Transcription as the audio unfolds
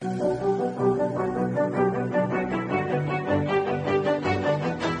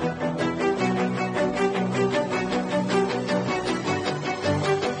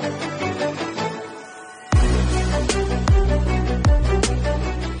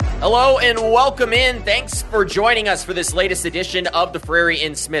Hello and welcome in. Thanks for joining us for this latest edition of the Frary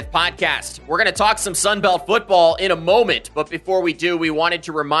Smith podcast. We're going to talk some Sunbelt football in a moment, but before we do, we wanted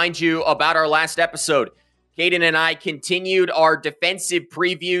to remind you about our last episode. Caden and I continued our defensive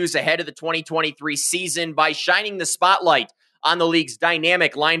previews ahead of the 2023 season by shining the spotlight on the league's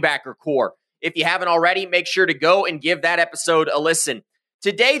dynamic linebacker core. If you haven't already, make sure to go and give that episode a listen.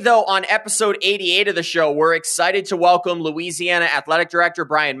 Today, though, on episode 88 of the show, we're excited to welcome Louisiana Athletic Director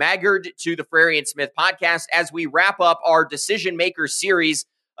Bryan Maggard to the Frary Smith podcast as we wrap up our Decision Makers series,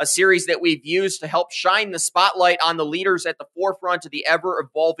 a series that we've used to help shine the spotlight on the leaders at the forefront of the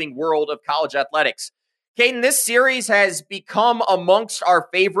ever-evolving world of college athletics. Caden, this series has become amongst our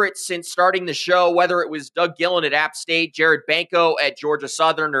favorites since starting the show, whether it was Doug Gillen at App State, Jared Banco at Georgia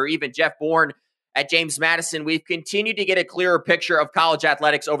Southern, or even Jeff Bourne at James Madison. We've continued to get a clearer picture of college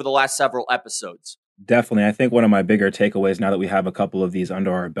athletics over the last several episodes. Definitely. I think one of my bigger takeaways now that we have a couple of these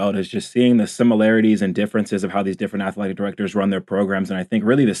under our belt is just seeing the similarities and differences of how these different athletic directors run their programs. And I think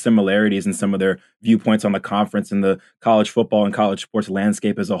really the similarities in some of their viewpoints on the conference and the college football and college sports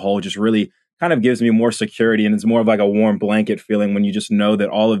landscape as a whole just really kind of gives me more security, and it's more of like a warm blanket feeling when you just know that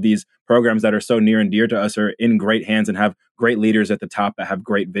all of these programs that are so near and dear to us are in great hands and have great leaders at the top that have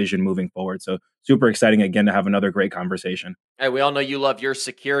great vision moving forward. So super exciting again to have another great conversation. Hey, we all know you love your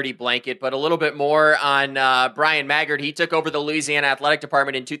security blanket, but a little bit more on Bryan Maggard. He took over the Louisiana Athletic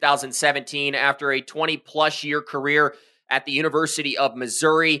Department in 2017 after a 20-plus year career at the University of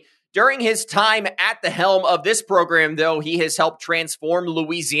Missouri. During his time at the helm of this program, though, he has helped transform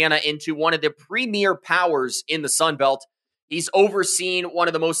Louisiana into one of the premier powers in the Sun Belt. He's overseen one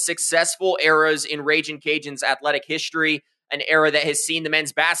of the most successful eras in Ragin' Cajuns athletic history, an era that has seen the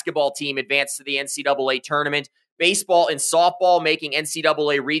men's basketball team advance to the NCAA tournament, baseball and softball making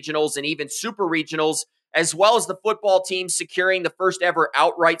NCAA regionals and even super regionals, as well as the football team securing the first ever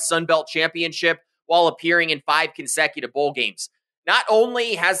outright Sun Belt championship while appearing in 5 consecutive bowl games. Not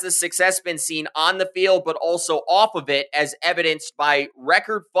only has the success been seen on the field, but also off of it, as evidenced by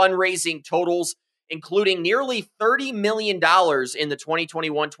record fundraising totals, including nearly $30 million in the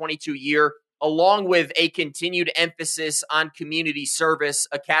 2021-22 year, along with a continued emphasis on community service,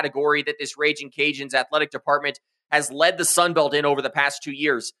 a category that this Ragin' Cajuns athletic department has led the Sun Belt in over the past 2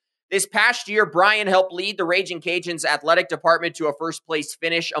 years. This past year, Bryan helped lead the Ragin' Cajuns athletic department to a first-place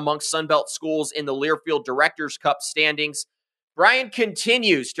finish amongst Sun Belt schools in the Learfield Directors' Cup standings. Bryan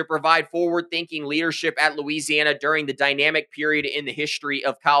continues to provide forward-thinking leadership at Louisiana during the dynamic period in the history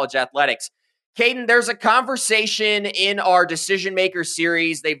of college athletics. Caden, there's a conversation in our Decision Maker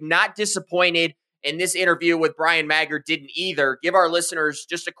series. They've not disappointed, and this interview with Bryan Maggard didn't either. Give our listeners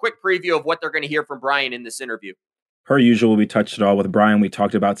just a quick preview of what they're going to hear from Bryan in this interview. Per usual, we touched it all with Bryan. We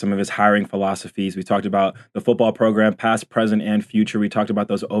talked about some of his hiring philosophies. We talked about the football program, past, present, and future. We talked about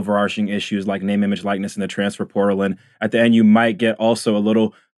those overarching issues like name, image, likeness, and the transfer portal. And at the end, you might get also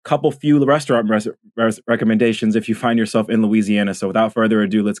a few restaurant recommendations if you find yourself in Louisiana. So without further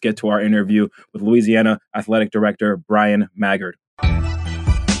ado, let's get to our interview with Louisiana Athletic Director Bryan Maggard.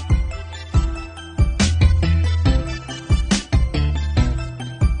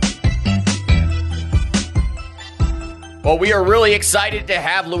 Well, we are really excited to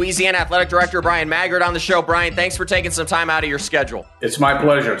have Louisiana Athletic Director Bryan Maggard on the show. Bryan, thanks for taking some time out of your schedule. It's my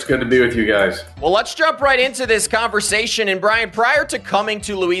pleasure. It's good to be with you guys. Well, let's jump right into this conversation. And Bryan, prior to coming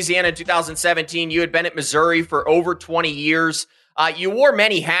to Louisiana in 2017, you had been at Missouri for over 20 years. You wore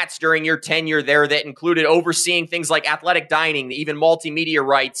many hats during your tenure there that included overseeing things like athletic dining, even multimedia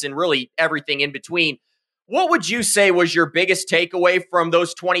rights, and really everything in between. What would you say was your biggest takeaway from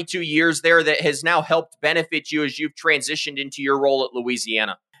those 22 years there that has now helped benefit you as you've transitioned into your role at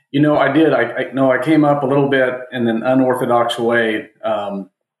Louisiana? You know, I did. I came up a little bit in an unorthodox way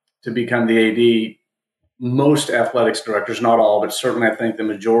to become the AD. Most athletics directors, not all, but certainly I think the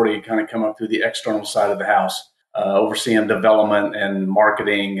majority kind of come up through the external side of the house, overseeing development and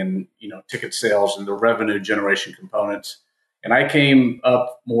marketing and, ticket sales and the revenue generation components. And I came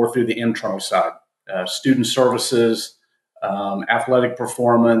up more through the internal side. Student services, athletic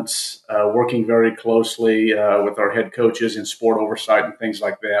performance, working very closely with our head coaches in sport oversight and things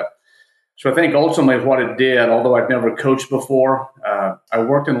like that. So I think ultimately what it did, although I'd never coached before, I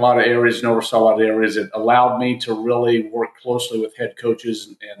worked in a lot of areas and oversaw a lot of areas. It allowed me to really work closely with head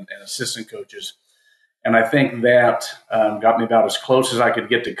coaches and assistant coaches. And I think that got me about as close as I could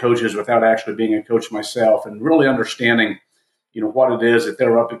get to coaches without actually being a coach myself and really understanding what it is that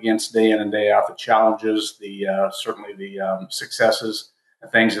they're up against day in and day out, the challenges, certainly the successes,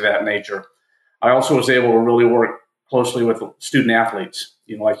 and things of that nature. I also was able to really work closely with student athletes,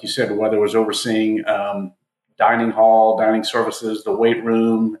 like you said, whether it was overseeing dining hall, dining services, the weight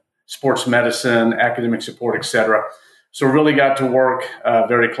room, sports medicine, academic support, et cetera. So really got to work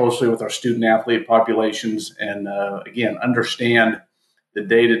very closely with our student athlete populations and, again, understand the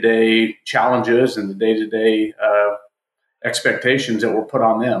day-to-day challenges and the day-to-day expectations that were put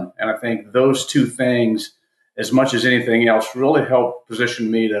on them. And I think those two things, as much as anything else, really helped position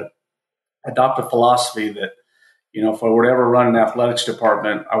me to adopt a philosophy that, if I were to ever run an athletics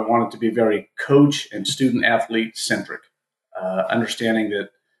department, I want it to be very coach and student athlete centric, understanding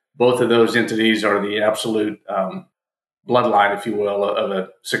that both of those entities are the absolute bloodline, if you will, of a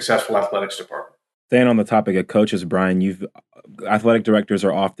successful athletics department. Staying on the topic of coaches, Bryan, athletic directors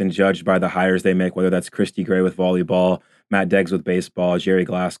are often judged by the hires they make, whether that's Christy Gray with volleyball, Matt Deggs with baseball, Jerry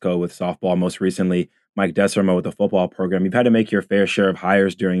Glasgow with softball, most recently Mike Desormeaux with the football program. You've had to make your fair share of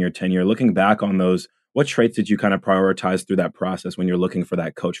hires during your tenure. Looking back on those, what traits did you kind of prioritize through that process when you're looking for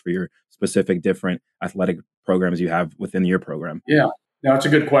that coach for your specific different athletic programs you have within your program? Yeah, no, it's a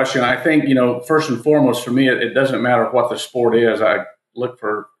good question. I think, first and foremost for me, it doesn't matter what the sport is. I look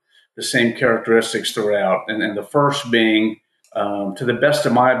for the same characteristics throughout. And the first being, to the best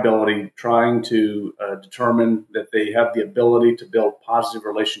of my ability, trying to determine that they have the ability to build positive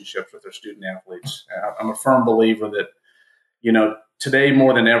relationships with their student athletes. I'm a firm believer that, today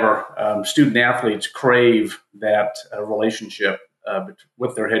more than ever, student athletes crave that relationship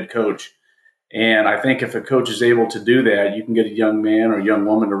with their head coach. And I think if a coach is able to do that, you can get a young man or young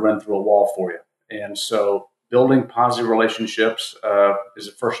woman to run through a wall for you. And so building positive relationships is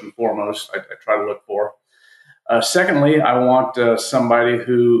first and foremost I try to look for. Secondly, I want somebody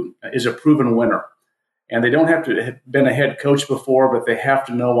who is a proven winner. And they don't have to have been a head coach before, but they have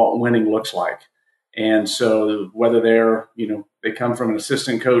to know what winning looks like. And so whether they come from an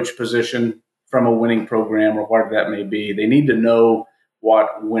assistant coach position, from a winning program, or whatever that may be, they need to know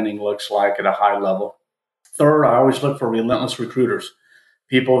what winning looks like at a high level. Third, I always look for relentless recruiters,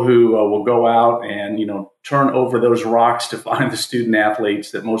 people who will go out and, turn over those rocks to find the student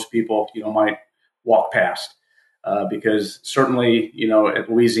athletes that most people, might walk past. Because certainly, at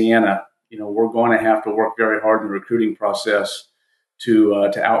Louisiana, we're going to have to work very hard in the recruiting process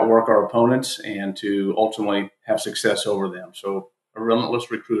to outwork our opponents and to ultimately have success over them. So a relentless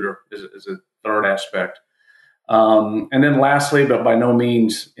recruiter is a third aspect. And then lastly, but by no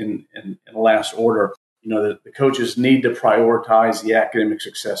means in the last order, the coaches need to prioritize the academic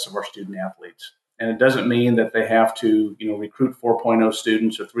success of our student athletes. And it doesn't mean that they have to, recruit 4.0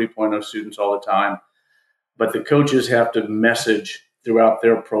 students or 3.0 students all the time. But the coaches have to message throughout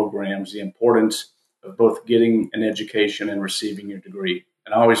their programs the importance of both getting an education and receiving your degree.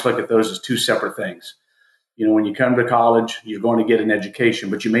 And I always look at those as two separate things. When you come to college, you're going to get an education,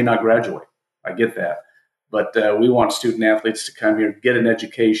 but you may not graduate. I get that. But we want student athletes to come here, get an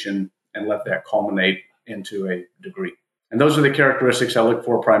education, and let that culminate into a degree. And those are the characteristics I look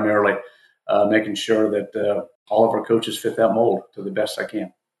for primarily, making sure that all of our coaches fit that mold to the best I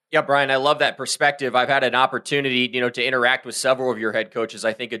can. Yeah, Bryan, I love that perspective. I've had an opportunity, to interact with several of your head coaches.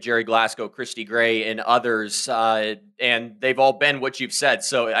 I think of Jerry Glasgow, Christy Gray, and others, and they've all been what you've said.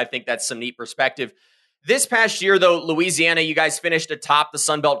 So I think that's some neat perspective. This past year, though, Louisiana, you guys finished atop the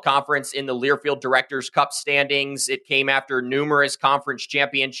Sun Belt Conference in the Learfield Directors Cup standings. It came after numerous conference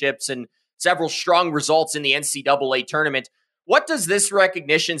championships and several strong results in the NCAA tournament. What does this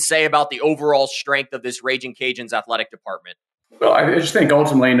recognition say about the overall strength of this Raging Cajuns athletic department? Well, I just think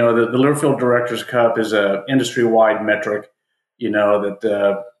ultimately, the Learfield Directors Cup is an industry-wide metric,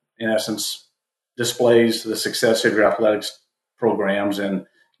 that in essence displays the success of your athletics programs. And,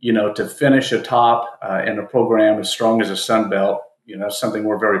 to finish atop in a program as strong as a Sun Belt, that's something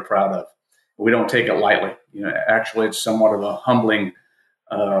we're very proud of. We don't take it lightly. Actually, it's somewhat of a humbling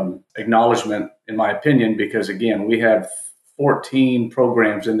acknowledgement, in my opinion, because, again, we have 14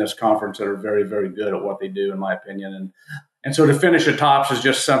 programs in this conference that are very, very good at what they do, in my opinion. And so to finish atop is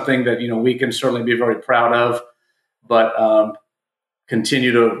just something that, we can certainly be very proud of, but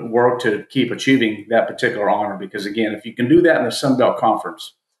continue to work to keep achieving that particular honor. Because, again, if you can do that in the Sun Belt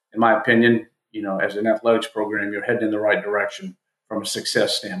Conference, in my opinion, as an athletics program, you're heading in the right direction from a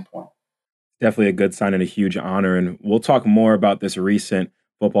success standpoint. Definitely a good sign and a huge honor. And we'll talk more about this recent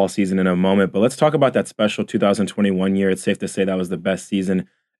football season in a moment, but let's talk about that special 2021 year. It's safe to say that was the best season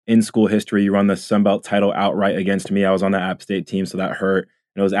in school history. You won the Sun Belt title outright against me. I was on the App State team, so that hurt.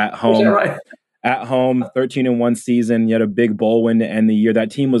 And it was at home. Is that right? At home, 13-1 season. You had a big bowl win to end the year.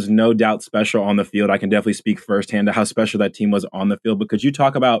 That team was no doubt special on the field. I can definitely speak firsthand to how special that team was on the field. But could you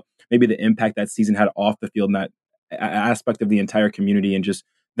talk about maybe the impact that season had off the field and that aspect of the entire community and just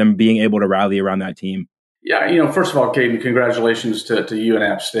them being able to rally around that team? Yeah, first of all, Caden, congratulations to you and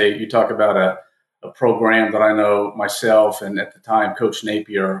App State. You talk about a program that I know myself and at the time Coach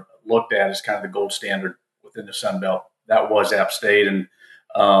Napier looked at as kind of the gold standard within the Sun Belt. That was App State. And,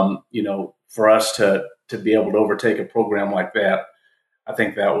 for us to be able to overtake a program like that, I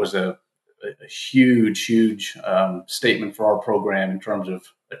think that was a huge statement for our program in terms of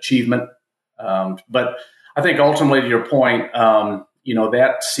achievement. But I think ultimately, to your point,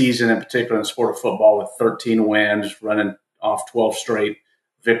 that season in particular in the sport of football with 13 wins, running off 12 straight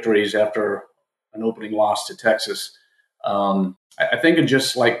victories after an opening loss to Texas, I think it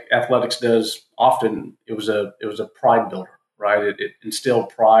just like athletics does often, it was a pride builder, right? It instilled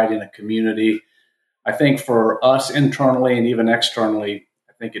pride in a community. I think for us internally and even externally,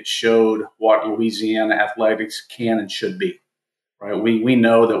 I think it showed what Louisiana athletics can and should be, right? We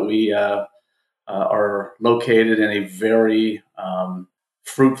know that we are located in a very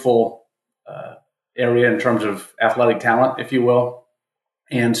fruitful area in terms of athletic talent, if you will.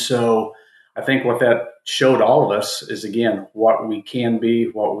 And so I think what that showed all of us is, again, what we can be,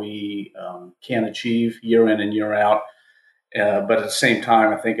 what we can achieve year in and year out. But at the same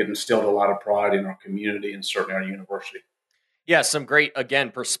time, I think it instilled a lot of pride in our community and certainly our university. Yeah, some great,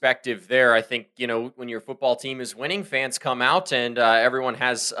 again, perspective there. I think, when your football team is winning, fans come out and everyone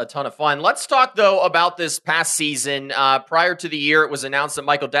has a ton of fun. Let's talk, though, about this past season. Prior to the year, it was announced that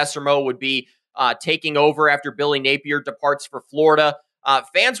Michael Desormeaux would be taking over after Billy Napier departs for Florida.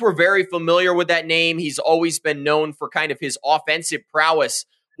 Fans were very familiar with that name. He's always been known for kind of his offensive prowess.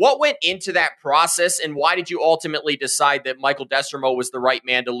 What went into that process, and why did you ultimately decide that Michael Desormeaux was the right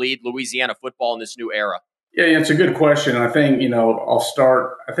man to lead Louisiana football in this new era? Yeah, it's a good question. And I think, I'll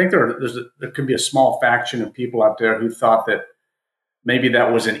start. I think there could be a small faction of people out there who thought that maybe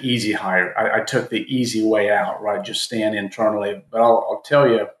that was an easy hire. I took the easy way out, right? Just staying internally. But I'll tell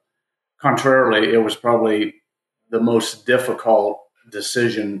you, contrarily, it was probably the most difficult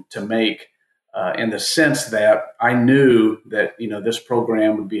decision to make in the sense that I knew that, this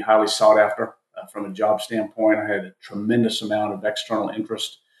program would be highly sought after from a job standpoint. I had a tremendous amount of external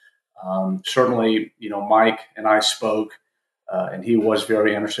interest. Certainly, Mike and I spoke, and he was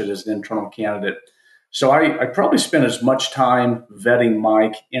very interested as an internal candidate. So I probably spent as much time vetting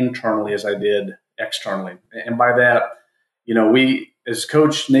Mike internally as I did externally. And by that, as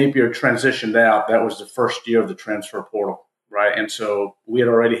Coach Napier transitioned out, that was the first year of the transfer portal, right? And so we had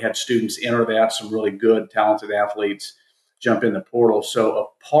already had students enter that, some really good, talented athletes jump in the portal. So a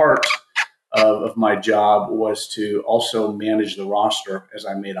part of my job was to also manage the roster as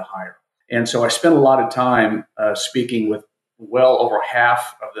I made a hire. And so I spent a lot of time speaking with well over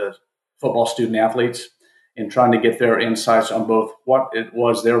half of the football student athletes and trying to get their insights on both what it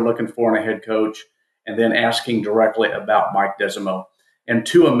was they're looking for in a head coach and then asking directly about Mike Desormeaux. And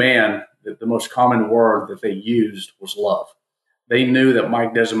to a man, the most common word that they used was love. They knew that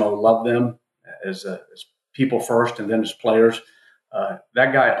Mike Desormeaux loved them as people first and then as players.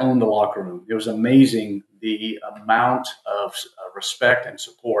 That guy owned the locker room. It was amazing the amount of respect and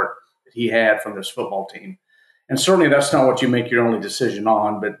support that he had from this football team. And certainly that's not what you make your only decision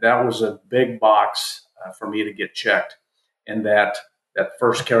on, but that was a big box for me to get checked. And that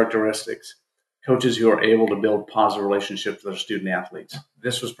first characteristics, coaches who are able to build positive relationships with their student athletes.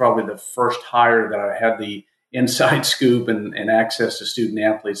 This was probably the first hire that I had the inside scoop and access to student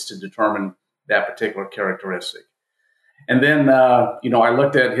athletes to determine that particular characteristic. And then, I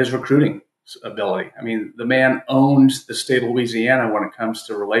looked at his recruiting ability. I mean, the man owns the state of Louisiana when it comes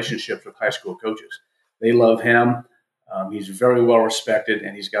to relationships with high school coaches. They love him. He's very well respected,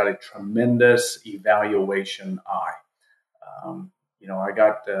 and he's got a tremendous evaluation eye.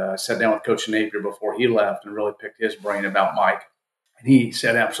 I sat down with Coach Napier before he left and really picked his brain about Mike. And he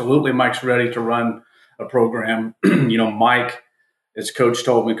said, absolutely, Mike's ready to run a program. Mike, as Coach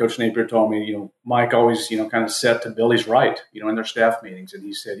Napier told me, Mike always, kind of set to Billy's right, in their staff meetings. And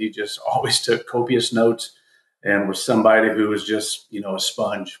he said he just always took copious notes and was somebody who was just, a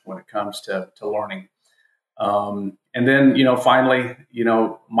sponge when it comes to learning. And then, finally,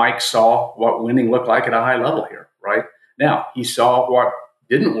 Mike saw what winning looked like at a high level here, right? Now, he saw what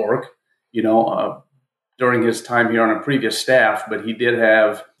didn't work, during his time here on a previous staff, but he did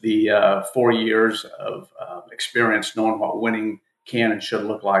have the 4 years of experience knowing what winning can and should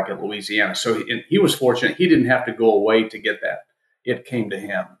look like at Louisiana. So he was fortunate. He didn't have to go away to get that. It came to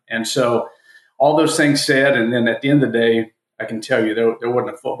him. And so all those things said, and then at the end of the day, I can tell you there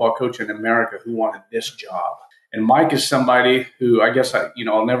wasn't a football coach in America who wanted this job. And Mike is somebody who I guess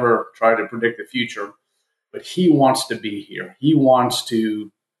I'll never try to predict the future, but he wants to be here. He wants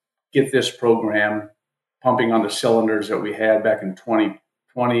to get this program pumping on the cylinders that we had back in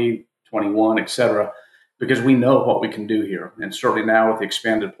 2020, 21, et cetera, because we know what we can do here. And certainly now with the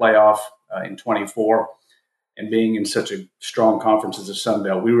expanded playoff in 24 And being in such a strong conference as the Sun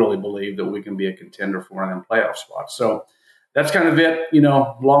Belt, we really believe that we can be a contender for one of them playoff spots. So that's kind of it,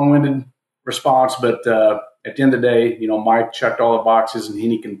 long-winded response. But at the end of the day, Mike checked all the boxes, and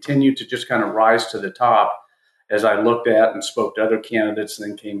he continued to just kind of rise to the top as I looked at and spoke to other candidates and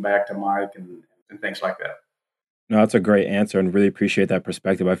then came back to Mike and things like that. No, that's a great answer and really appreciate that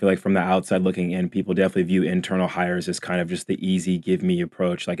perspective. I feel like from the outside looking in, people definitely view internal hires as kind of just the easy give me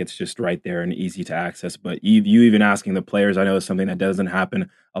approach. Like it's just right there and easy to access. But you even asking the players, I know is something that doesn't happen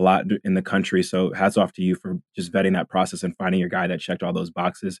a lot in the country. So hats off to you for just vetting that process and finding your guy that checked all those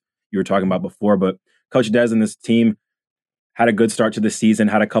boxes you were talking about before. But Coach Des and this team had a good start to the season,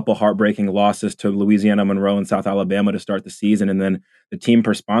 had a couple heartbreaking losses to Louisiana, Monroe, and South Alabama to start the season. And then the team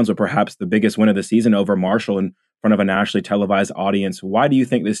responds with perhaps the biggest win of the season over Marshall in front of a nationally televised audience. Why do you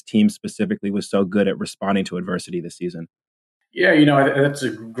think this team specifically was so good at responding to adversity this season? Yeah, that's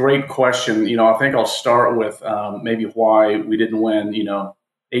a great question. I think I'll start with maybe why we didn't win,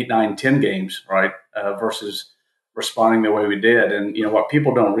 8, 9, 10 games, right, versus responding the way we did. And, what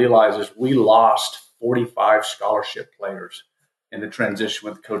people don't realize is we lost 45 scholarship players in the transition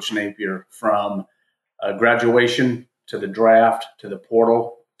with Coach Napier from graduation to the draft to the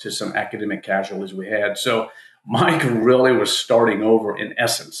portal to some academic casualties we had. So Mike really was starting over in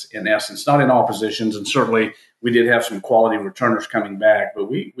essence, not in all positions. And certainly we did have some quality returners coming back, but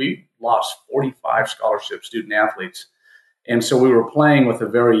we lost 45 scholarship student athletes. And so we were playing with a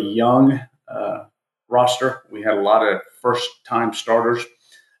very young roster. We had a lot of first-time starters,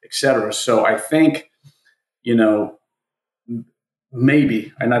 et cetera. So I think,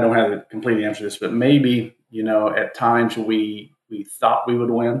 maybe, and I don't have to completely answer this, but maybe, at times we thought we would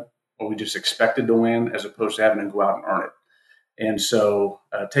win or we just expected to win as opposed to having to go out and earn it. And so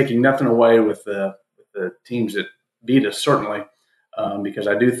taking nothing away with the teams that beat us, certainly, because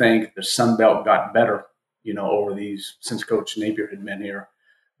I do think the Sun Belt got better, over these since Coach Napier had been here.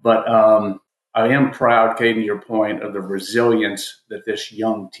 But I am proud, Caden, to your point, of the resilience that this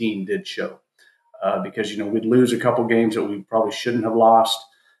young team did show. Because, we'd lose a couple games that we probably shouldn't have lost.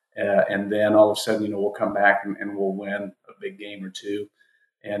 And then all of a sudden, we'll come back and we'll win a big game or two.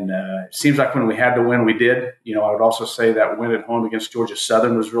 And it seems like when we had to win, we did. I would also say that win at home against Georgia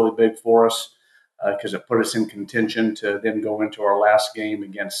Southern was really big for us because it put us in contention to then go into our last game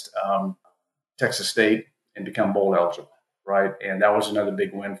against Texas State and become bowl eligible, right? And that was another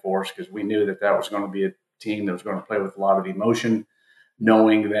big win for us because we knew that was going to be a team that was going to play with a lot of emotion,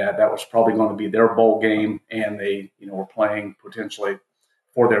 knowing that was probably going to be their bowl game, and they, were playing potentially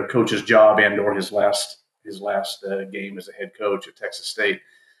for their coach's job and or his last game as a head coach at Texas State.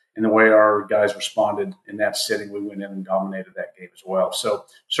 And the way our guys responded in that setting, we went in and dominated that game as well. So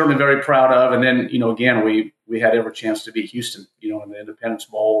certainly very proud of. And then, again, we had every chance to beat Houston, in the Independence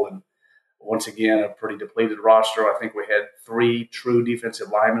Bowl. And once again, a pretty depleted roster. I think we had 3 true defensive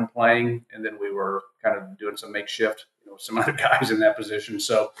linemen playing, and then we were kind of doing some makeshift, some other guys in that position.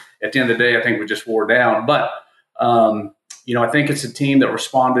 So at the end of the day, I think we just wore down. But, I think it's a team that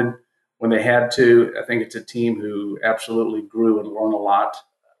responded when they had to. I think it's a team who absolutely grew and learned a lot,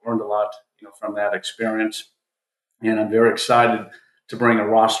 from that experience. And I'm very excited to bring a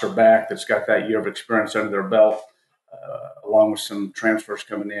roster back that's got that year of experience under their belt, along with some transfers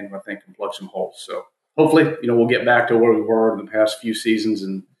coming in who I think can plug some holes. So hopefully, we'll get back to where we were in the past few seasons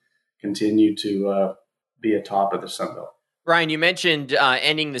and continue to be atop of the Sun Belt. Bryan, you mentioned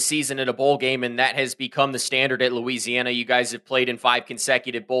ending the season at a bowl game, and that has become the standard at Louisiana. You guys have played in 5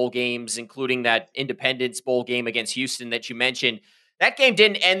 consecutive bowl games, including that Independence Bowl game against Houston that you mentioned. That game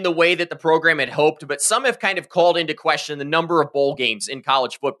didn't end the way that the program had hoped, but some have kind of called into question the number of bowl games in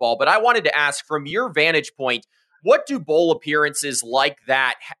college football. But I wanted to ask, from your vantage point, what do bowl appearances like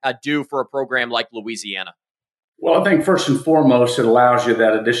that do for a program like Louisiana? Well, I think first and foremost, it allows you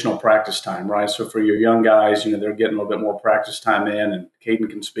that additional practice time, right? So for your young guys, they're getting a little bit more practice time in, and Caden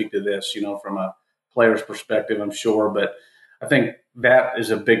can speak to this, from a player's perspective, I'm sure. But I think that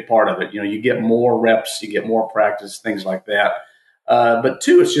is a big part of it. You get more reps, you get more practice, things like that. But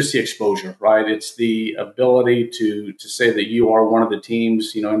 2, it's just the exposure, right? It's the ability to say that you are one of the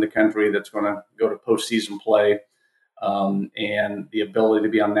teams, in the country that's going to go to postseason play, and the ability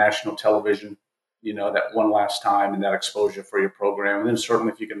to be on national television, that one last time and that exposure for your program. And then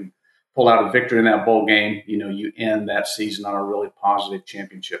certainly if you can pull out a victory in that bowl game, you end that season on a really positive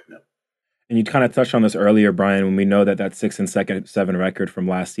championship note. And you kind of touched on this earlier, Bryan, when we know that 6-7 record from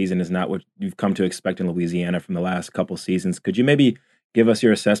last season is not what you've come to expect in Louisiana from the last couple seasons. Could you maybe give us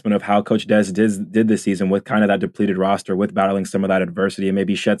your assessment of how Coach Des did this season with kind of that depleted roster, with battling some of that adversity, and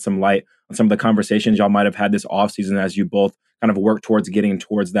maybe shed some light on some of the conversations y'all might have had this offseason as you both kind of work towards getting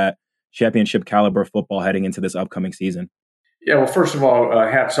towards that championship caliber football heading into this upcoming season? Yeah, well, first of all,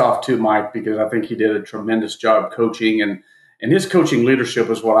 hats off to Mike, because I think he did a tremendous job coaching, and his coaching leadership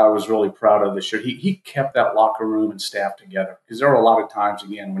was what I was really proud of this year. He kept that locker room and staff together, because there were a lot of times,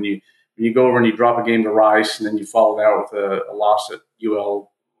 again, when you go over and you drop a game to Rice and then you follow that with a loss at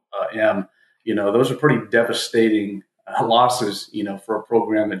ULM, those are pretty devastating losses, for a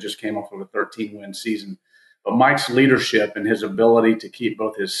program that just came off of a 13-win season. But Mike's leadership and his ability to keep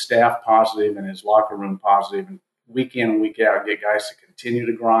both his staff positive and his locker room positive, and week in and week out, get guys to continue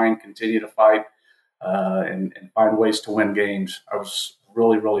to grind, continue to fight, and find ways to win games. I was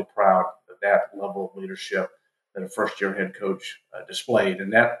really, really proud of that level of leadership that a first-year head coach displayed.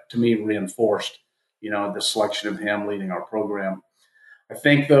 And that, to me, reinforced, the selection of him leading our program. I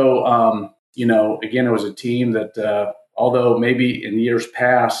think, though, again, it was a team that, although maybe in years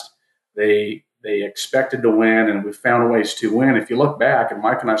past they expected to win, and we found ways to win. If you look back, and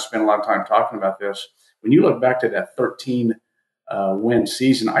Mike and I spent a lot of time talking about this, when you look back to that 13-win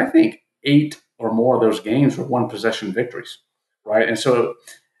season, I think 8 or more of those games were one-possession victories, right? And so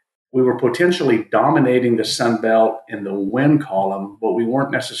we were potentially dominating the Sun Belt in the win column, but we weren't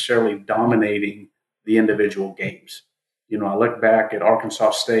necessarily dominating the individual games. I look back at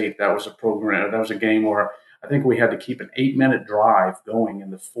Arkansas State. That was a game where I think we had to keep an 8-minute drive going in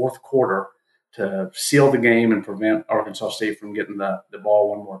the fourth quarter to seal the game and prevent Arkansas State from getting the ball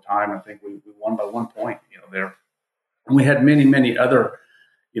one more time. I think we won by 1 point, there. And we had many, many other,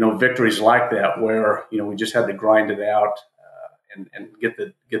 victories like that where, we just had to grind it out and get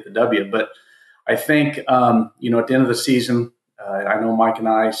the W. But I think, at the end of the season, I know Mike and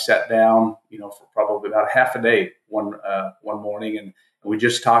I sat down, for probably about half a day one morning, and we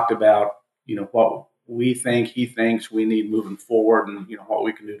just talked about, what we think he thinks we need moving forward, and, what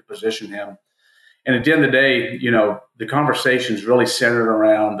we can do to position him. And at the end of the day, the conversations really centered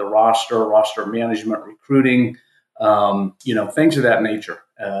around the roster management, recruiting, things of that nature.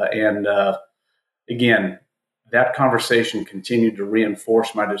 Again, that conversation continued to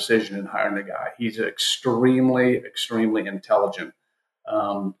reinforce my decision in hiring the guy. He's extremely, extremely intelligent,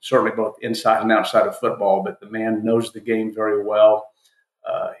 certainly both inside and outside of football, but the man knows the game very well.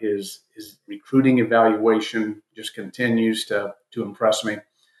 His recruiting evaluation just continues to impress me.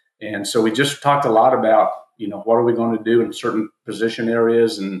 And so we just talked a lot about, what are we going to do in certain position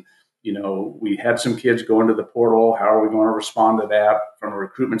areas? And, we had some kids go into the portal. How are we going to respond to that from a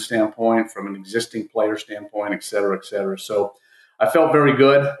recruitment standpoint, from an existing player standpoint, et cetera, et cetera. So I felt very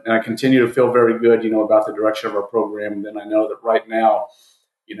good, and I continue to feel very good, about the direction of our program. And then I know that right now,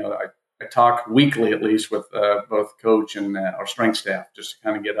 I talk weekly at least with both coach and our strength staff, just to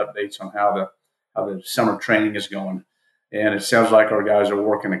kind of get updates on how the summer training is going. And it sounds like our guys are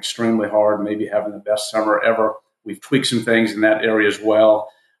working extremely hard, maybe having the best summer ever. We've tweaked some things in that area as well,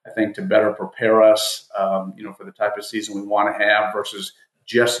 I think, to better prepare us, for the type of season we want to have versus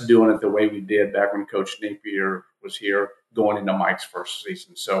just doing it the way we did back when Coach Napier was here going into Mike's first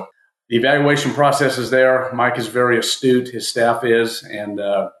season. So the evaluation process is there. Mike is very astute. His staff is. And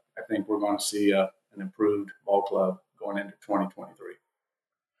I think we're going to see an improved ball club going into 2023.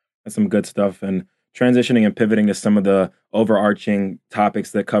 That's some good stuff. And transitioning and pivoting to some of the overarching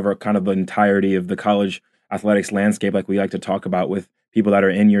topics that cover kind of the entirety of the college athletics landscape, like we like to talk about with people that are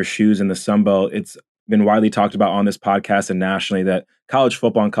in your shoes in the Sun Belt. It's been widely talked about on this podcast and nationally that college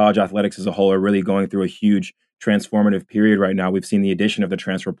football and college athletics as a whole are really going through a huge transformative period right now. We've seen the addition of the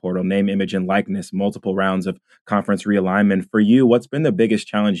transfer portal, name, image, and likeness, multiple rounds of conference realignment. For you, what's been the biggest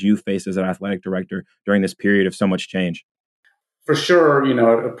challenge you faced as an athletic director during this period of so much change? For sure,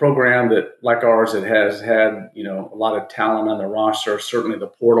 a program that like ours that has had, a lot of talent on the roster, certainly the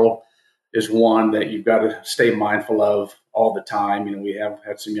portal is one that you've got to stay mindful of all the time. We have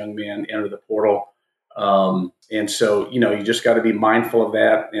had some young men enter the portal. And so, you just got to be mindful of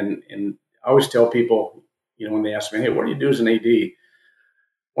that. And I always tell people, when they ask me, hey, what do you do as an AD?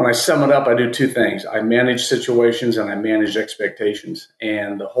 When I sum it up, I do two things. I manage situations and I manage expectations.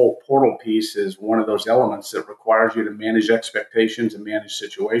 And the whole portal piece is one of those elements that requires you to manage expectations and manage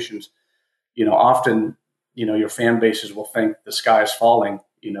situations. Often, your fan bases will think the sky is falling,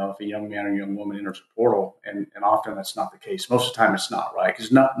 if a young man or young woman enters a portal. And often that's not the case. Most of the time it's not, right?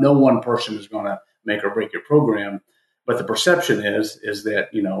 Because no one person is going to make or break your program. But the perception is that,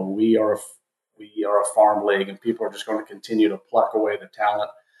 we are a farm league and people are just going to continue to pluck away the talent.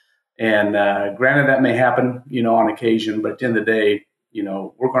 And granted, that may happen, on occasion, but at the end of the day,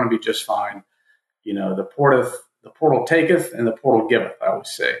 we're going to be just fine. The portal taketh and the portal giveth, I always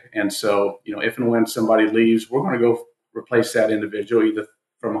say. And so, if and when somebody leaves, we're going to go replace that individual either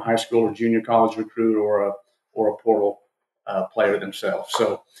from a high school or junior college recruit or a portal player themselves.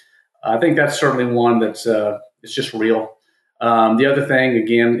 So I think that's certainly one that's it's just real. The other thing,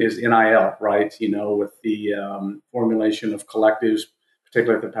 again, is NIL, right? With the formulation of collectives,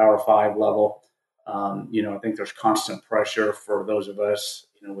 particularly at the Power Five level, I think there's constant pressure for those of us,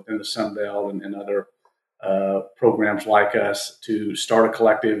 within the Sun Belt and other programs like us to start a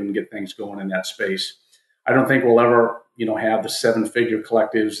collective and get things going in that space. I don't think we'll ever, have the seven-figure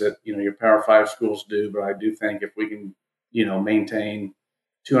collectives that, your Power Five schools do, but I do think if we can, maintain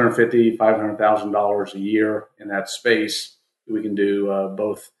 $250,000, $500,000 a year in that space, we can do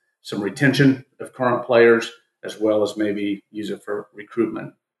both some retention of current players as well as maybe use it for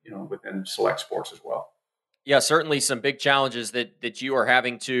recruitment, within select sports as well. Yeah, certainly some big challenges that you are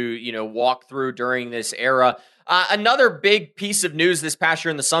having to, walk through during this era. Another big piece of news this past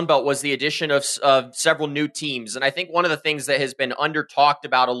year in the Sun Belt was the addition of several new teams. And I think one of the things that has been under talked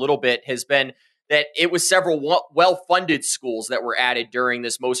about a little bit has been that it was several well-funded schools that were added during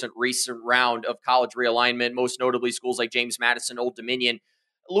this most recent round of college realignment, most notably schools like James Madison, Old Dominion.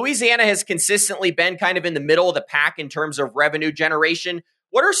 Louisiana has consistently been kind of in the middle of the pack in terms of revenue generation.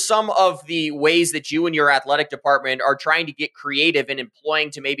 What are some of the ways that you and your athletic department are trying to get creative in employing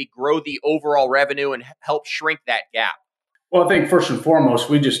to maybe grow the overall revenue and help shrink that gap? Well, I think first and foremost,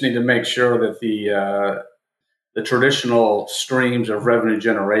 we just need to make sure that the traditional streams of revenue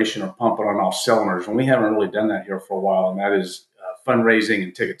generation are pumping on all cylinders. And we haven't really done that here for a while, and that is fundraising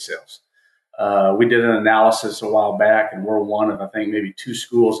and ticket sales. We did an analysis a while back, and we're one of, I think, maybe two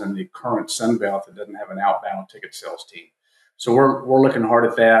schools in the current Sun Belt that doesn't have an outbound ticket sales team. So we're looking hard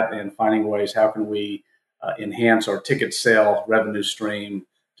at that and finding ways, how can we enhance our ticket sale revenue stream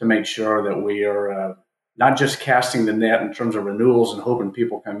to make sure that we are not just casting the net in terms of renewals and hoping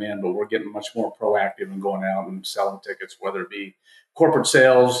people come in, but we're getting much more proactive and going out and selling tickets, whether it be corporate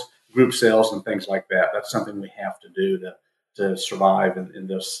sales, group sales, and things like that. That's something we have to do to survive in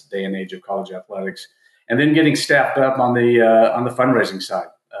this day and age of college athletics. And then getting staffed up on the fundraising side.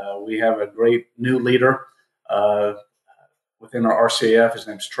 We have a great new leader within our RCAF. His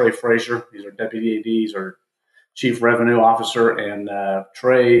name's Trey Frazier. He's our deputy AD. He's our chief revenue officer. And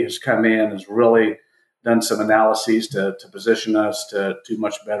Trey has come in, has really done some analyses to position us to do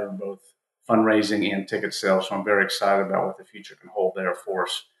much better in both fundraising and ticket sales. So I'm very excited about what the future can hold there for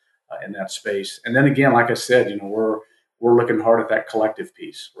us in that space. And then again, like I said, we're looking hard at that collective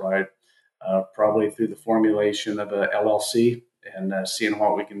piece, right? Probably through the formulation of a LLC and seeing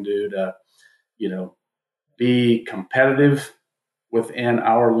what we can do to, be competitive within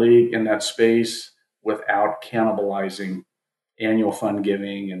our league in that space without cannibalizing annual fund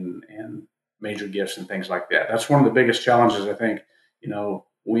giving and major gifts and things like that. That's one of the biggest challenges, I think,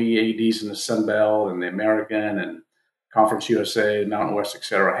 we ADs in the Sun Belt and the American and Conference USA, Mountain West, et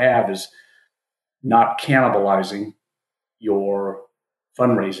cetera, have is not cannibalizing your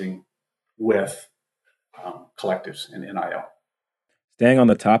fundraising with collectives and NIL. Staying on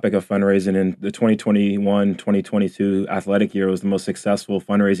the topic of fundraising, in the 2021-2022 athletic year was the most successful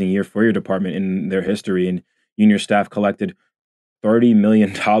fundraising year for your department in their history, and you and your staff collected $30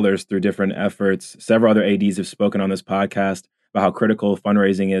 million through different efforts. Several other ADs have spoken on this podcast about how critical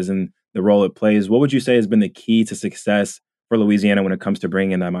fundraising is and the role it plays. What would you say has been the key to success for Louisiana when it comes to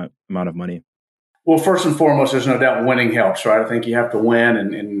bringing in that amount of money? Well, first and foremost, there's no doubt winning helps, right? I think you have to win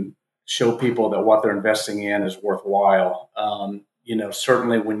and show people that what they're investing in is worthwhile.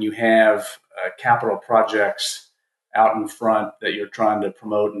 Certainly when you have capital projects out in front that you're trying to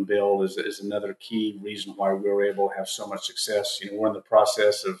promote and build is another key reason why we were able to have so much success. We're in the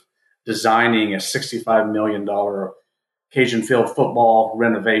process of designing a $65 million Cajun field football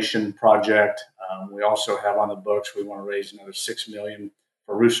renovation project. We also have on the books, we want to raise another $6 million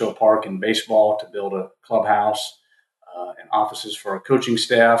for Russo Park and baseball to build a clubhouse and offices for our coaching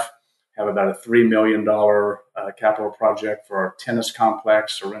staff. Have about a $3 million capital project for our tennis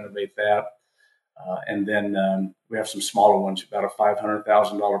complex to renovate that. And then we have some smaller ones, about a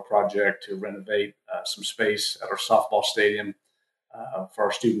 $500,000 project to renovate some space at our softball stadium for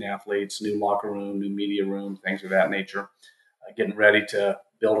our student athletes, new locker room, new media room, things of that nature. Getting ready to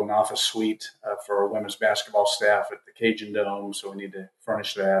build an office suite for our women's basketball staff at the Cajun Dome, so we need to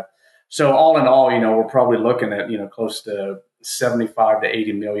furnish that. So all in all, we're probably looking at, close to $75 to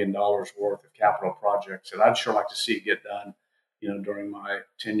 $80 million worth of capital projects that I'd sure like to see get done, during my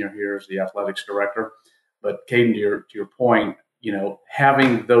tenure here as the athletics director. But Caden, to your point,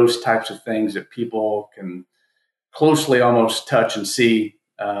 having those types of things that people can closely almost touch and see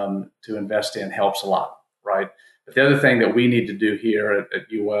to invest in helps a lot, right? But the other thing that we need to do here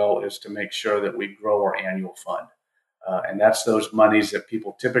at UL is to make sure that we grow our annual fund. And that's those monies that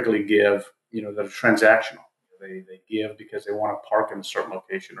people typically give, that are transactional. they give because they want to park in a certain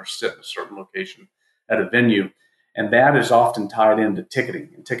location or sit in a certain location at a venue. And that is often tied into ticketing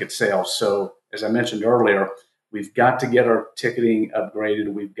and ticket sales. So as I mentioned earlier, we've got to get our ticketing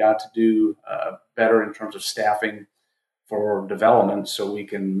upgraded. We've got to do better in terms of staffing for development so we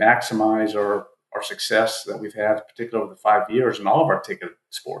can maximize our success that we've had, particularly over the 5 years in all of our ticketed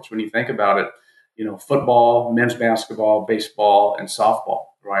sports. When you think about it, football, men's basketball, baseball, and softball,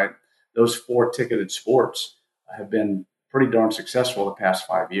 right? Those 4 ticketed sports have been pretty darn successful the past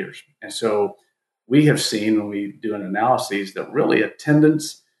 5 years. And so we have seen when we do an analysis that really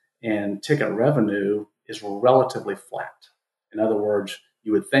attendance and ticket revenue is relatively flat. In other words,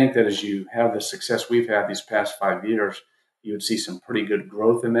 you would think that as you have the success we've had these past 5 years, you would see some pretty good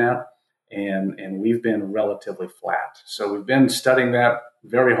growth in that. And we've been relatively flat. So we've been studying that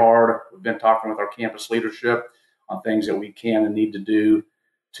very hard. We've been talking with our campus leadership on things that we can and need to do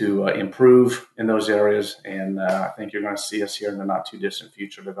to improve in those areas. And I think you're going to see us here in the not too distant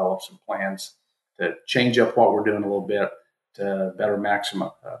future develop some plans to change up what we're doing a little bit to better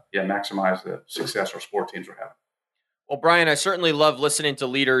maximize the success our sport teams are having. Well, Bryan, I certainly love listening to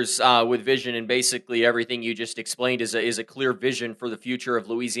leaders with vision, and basically everything you just explained is a clear vision for the future of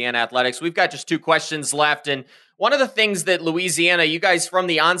Louisiana athletics. We've got just 2 questions left, and one of the things that Louisiana, you guys from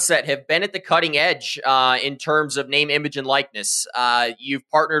the onset have been at the cutting edge in terms of name, image, and likeness. You've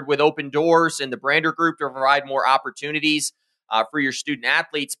partnered with Open Doors and the Brander Group to provide more opportunities for your student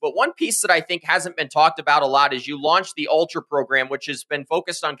athletes. But one piece that I think hasn't been talked about a lot is you launched the Ultra program, which has been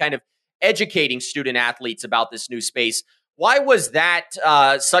focused on kind of educating student athletes about this new space. Why was that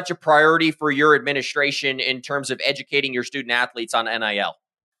such a priority for your administration in terms of educating your student athletes on NIL?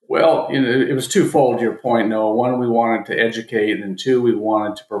 Well, it was twofold to your point, Noah. One, we wanted to educate, and 2, we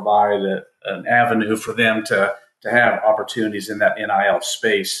wanted to provide an avenue for them to have opportunities in that NIL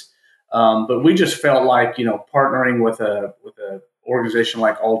space. But we just felt like, partnering with a organization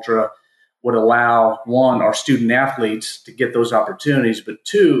like Ultra would allow, 1, our student athletes to get those opportunities, but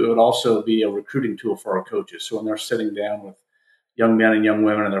 2, it would also be a recruiting tool for our coaches. So when they're sitting down with young men and young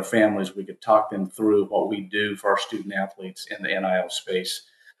women and their families, we could talk them through what we do for our student athletes in the NIL space.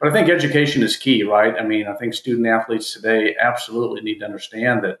 But I think education is key, right? I mean, I think student athletes today absolutely need to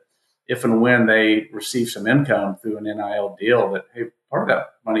understand that if and when they receive some income through an NIL deal, that, hey, part of that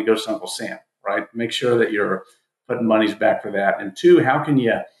money goes to Uncle Sam, right? Make sure that you're putting monies back for that. And 2, how can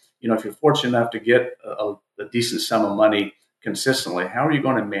you, if you're fortunate enough to get a decent sum of money consistently, how are you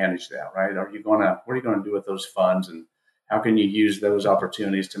going to manage that, right? What are you going to do with those funds, and how can you use those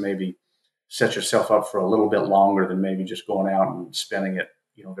opportunities to maybe set yourself up for a little bit longer than maybe just going out and spending it,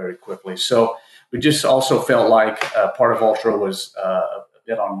 very quickly. So we just also felt like part of Ultra was a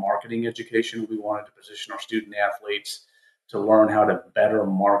bit on marketing education. We wanted to position our student athletes to learn how to better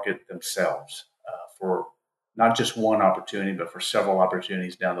market themselves for not just one opportunity, but for several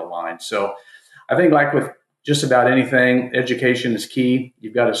opportunities down the line. So I think, like with just about anything, education is key.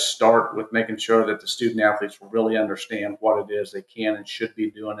 You've got to start with making sure that the student athletes really understand what it is they can and should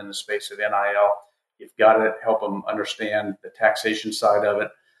be doing in the space of NIL. You've got to help them understand the taxation side of it.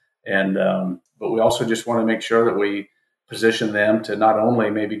 And but we also just want to make sure that we position them to not only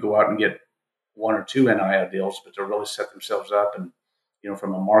maybe go out and get 1 or 2 NIL deals, but to really set themselves up and,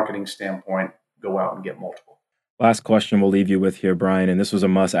 from a marketing standpoint, go out and get multiple. Last question we'll leave you with here, Bryan, and this was a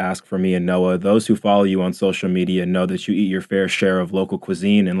must ask for me and Noah. Those who follow you on social media know that you eat your fair share of local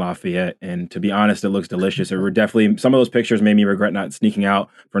cuisine in Lafayette. And to be honest, it looks delicious. It were definitely, some of those pictures made me regret not sneaking out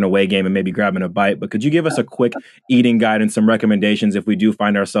for an away game and maybe grabbing a bite. But could you give us a quick eating guide and some recommendations if we do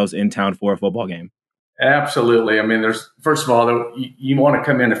find ourselves in town for a football game? Absolutely. I mean, first of all, you want to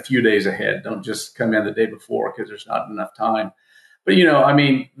come in a few days ahead. Don't just come in the day before because there's not enough time. But,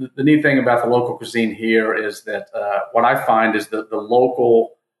 the neat thing about the local cuisine here is that what I find is that the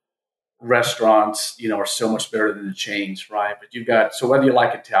local restaurants, are so much better than the chains, right? But so whether you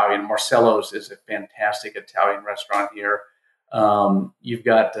like Italian, Marcello's is a fantastic Italian restaurant here. You've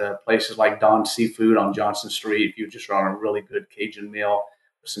got places like Don Seafood on Johnson Street. If you just want a really good Cajun meal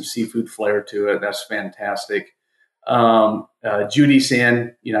with some seafood flair to it, that's fantastic. Judy's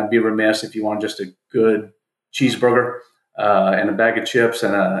Inn, I'd be remiss if you want just a good cheeseburger. And a bag of chips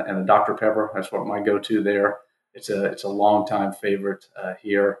and a Dr. Pepper. That's what my go-to there. It's a long-time favorite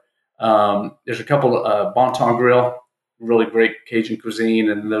here. There's a couple Bon Ton Grill, really great Cajun cuisine,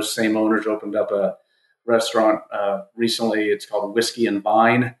 and those same owners opened up a restaurant recently. It's called Whiskey and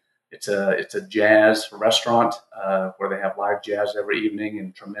Vine. It's a jazz restaurant where they have live jazz every evening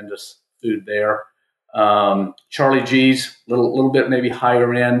and tremendous food there. Charlie G's, little bit maybe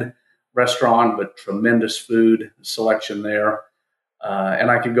higher end restaurant, but tremendous food selection there. And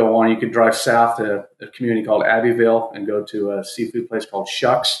I could go on. You could drive south to a community called Abbeville and go to a seafood place called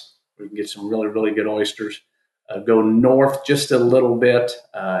Shucks, where you can get some really, really good oysters. Go north just a little bit,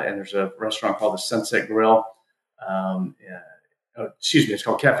 and there's a restaurant called the Sunset Grill. It's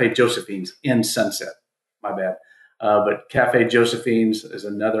called Cafe Josephine's in Sunset. My bad. But Cafe Josephine's is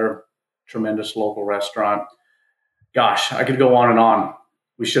another tremendous local restaurant. Gosh, I could go on and on.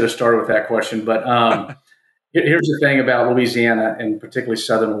 We should have started with that question, but here's the thing about Louisiana, and particularly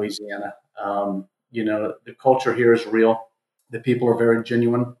southern Louisiana. The culture here is real. The people are very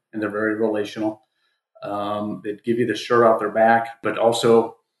genuine and they're very relational. They give you the shirt off their back, but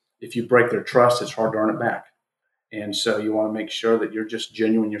also if you break their trust, it's hard to earn it back. And so you want to make sure that you're just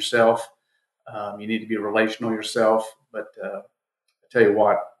genuine yourself. You need to be relational yourself. But I tell you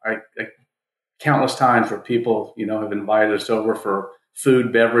what, I countless times where people, have invited us over for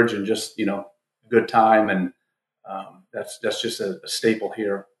food, beverage, and just, good time. And that's just a staple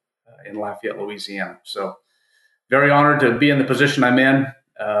here in Lafayette, Louisiana. So very honored to be in the position I'm in.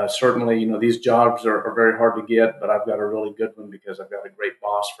 Certainly, these jobs are very hard to get, but I've got a really good one because I've got a great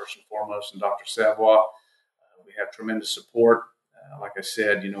boss, first and foremost, and Dr. Savoie. We have tremendous support. Like I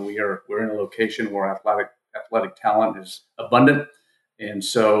said, we're in a location where athletic talent is abundant. And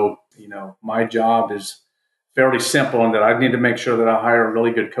so, my job is fairly simple in that I need to make sure that I hire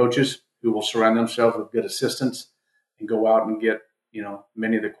really good coaches who will surround themselves with good assistants and go out and get,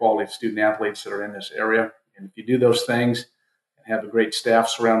 many of the quality student athletes that are in this area. And if you do those things and have a great staff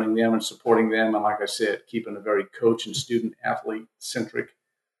surrounding them and supporting them, and like I said, keeping a very coach and student athlete centric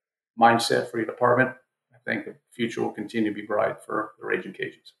mindset for your department, I think the future will continue to be bright for the Raging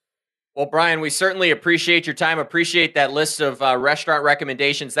Cajuns. Well, Bryan, we certainly appreciate your time, appreciate that list of restaurant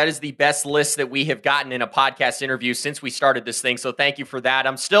recommendations. That is the best list that we have gotten in a podcast interview since we started this thing. So thank you for that.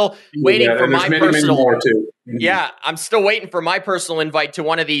 I'm still waiting for my personal. Many more too. Yeah, I'm still waiting for my personal invite to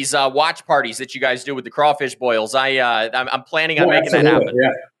one of these watch parties that you guys do with the crawfish boils. I'm planning on making that happen. Yeah,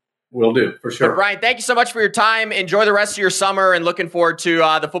 we'll do for sure. But Bryan, thank you so much for your time. Enjoy the rest of your summer and looking forward to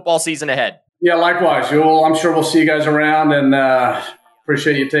the football season ahead. Yeah, likewise. I'm sure we'll see you guys around, and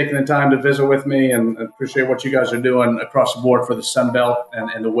appreciate you taking the time to visit with me, and appreciate what you guys are doing across the board for the Sun Belt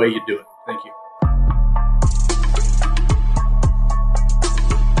and the way you do it. Thank you.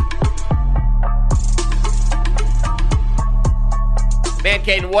 Man,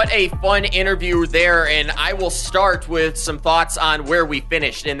 Caden, what a fun interview there, and I will start with some thoughts on where we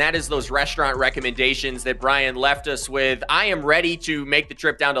finished, and that is those restaurant recommendations that Bryan left us with. I am ready to make the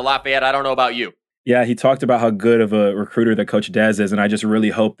trip down to Lafayette. I don't know about you. Yeah, he talked about how good of a recruiter that Coach Des is, and I just really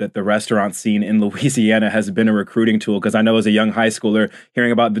hope that the restaurant scene in Louisiana has been a recruiting tool, because I know as a young high schooler,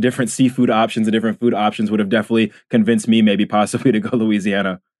 hearing about the different seafood options, the different food options would have definitely convinced me maybe possibly to go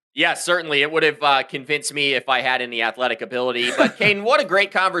Louisiana. Yeah, certainly. It would have convinced me if I had any athletic ability. But, Caden, what a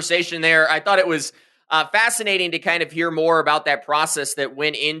great conversation there. I thought it was fascinating to kind of hear more about that process that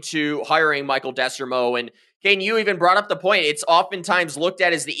went into hiring Michael Desormeaux. And, Caden, you even brought up the point. It's oftentimes looked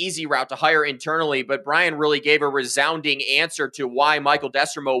at as the easy route to hire internally, but Bryan really gave a resounding answer to why Michael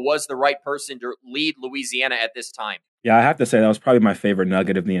Desormeaux was the right person to lead Louisiana at this time. Yeah, I have to say that was probably my favorite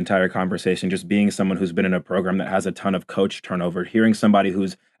nugget of the entire conversation, just being someone who's been in a program that has a ton of coach turnover, hearing somebody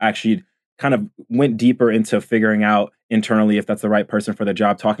who's actually kind of went deeper into figuring out internally if that's the right person for the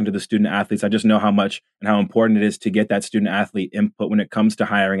job, talking to the student athletes. I just know how much and how important it is to get that student athlete input when it comes to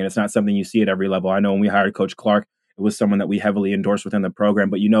hiring. And it's not something you see at every level. I know when we hired Coach Clark, it was someone that we heavily endorsed within the program,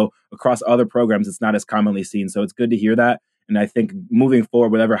 but across other programs, it's not as commonly seen. So it's good to hear that. And I think moving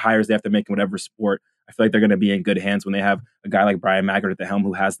forward, whatever hires they have to make in whatever sport, I feel like they're going to be in good hands when they have a guy like Bryan Maggard at the helm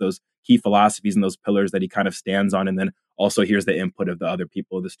who has those key philosophies and those pillars that he kind of stands on, and then also hears the input of the other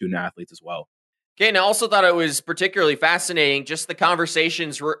people, the student athletes as well. Okay, and I also thought it was particularly fascinating, just the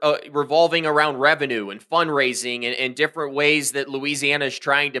conversations revolving around revenue and fundraising and different ways that Louisiana is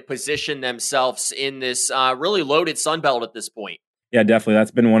trying to position themselves in this really loaded Sun Belt at this point. Yeah, definitely.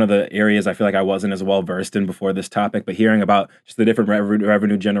 That's been one of the areas I feel like I wasn't as well versed in before this topic, but hearing about just the different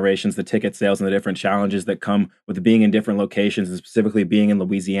revenue generations, the ticket sales, and the different challenges that come with being in different locations, and specifically being in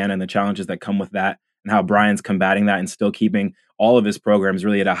Louisiana and the challenges that come with that, and how Bryan's combating that and still keeping all of his programs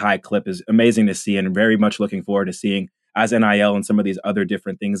really at a high clip is amazing to see, and very much looking forward to seeing as NIL and some of these other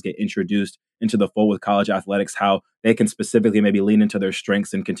different things get introduced into the fold with college athletics, how they can specifically maybe lean into their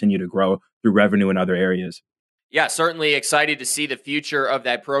strengths and continue to grow through revenue in other areas. Yeah, certainly excited to see the future of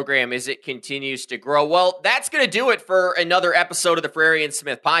that program as it continues to grow. Well, that's going to do it for another episode of the Frary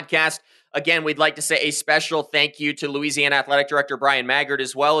Smith podcast. Again, we'd like to say a special thank you to Louisiana Athletic Director Bryan Maggard,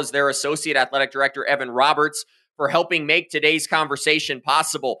 as well as their Associate Athletic Director Evan Roberts, for helping make today's conversation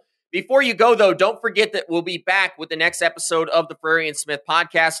possible. Before you go, though, don't forget that we'll be back with the next episode of the Frary Smith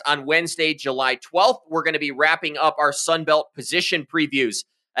podcast on Wednesday, July 12th. We're going to be wrapping up our Sunbelt position previews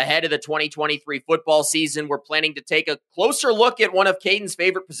ahead of the 2023 football season. We're planning to take a closer look at one of Caden's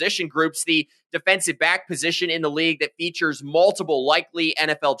favorite position groups, the defensive back position in the league that features multiple likely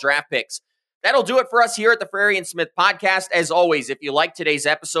NFL draft picks. That'll do it for us here at the Frary Smith podcast. As always, if you like today's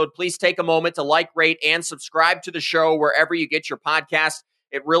episode, please take a moment to like, rate, and subscribe to the show wherever you get your podcast.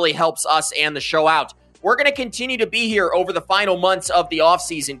 It really helps us and the show out. We're going to continue to be here over the final months of the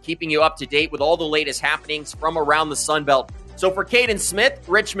offseason, keeping you up to date with all the latest happenings from around the Sunbelt. So for Caden Smith,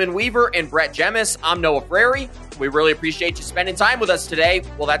 Richmond Weaver, and Brett Jemis, I'm Noah Frary. We really appreciate you spending time with us today.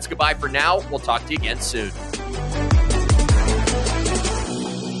 Well, that's goodbye for now. We'll talk to you again soon.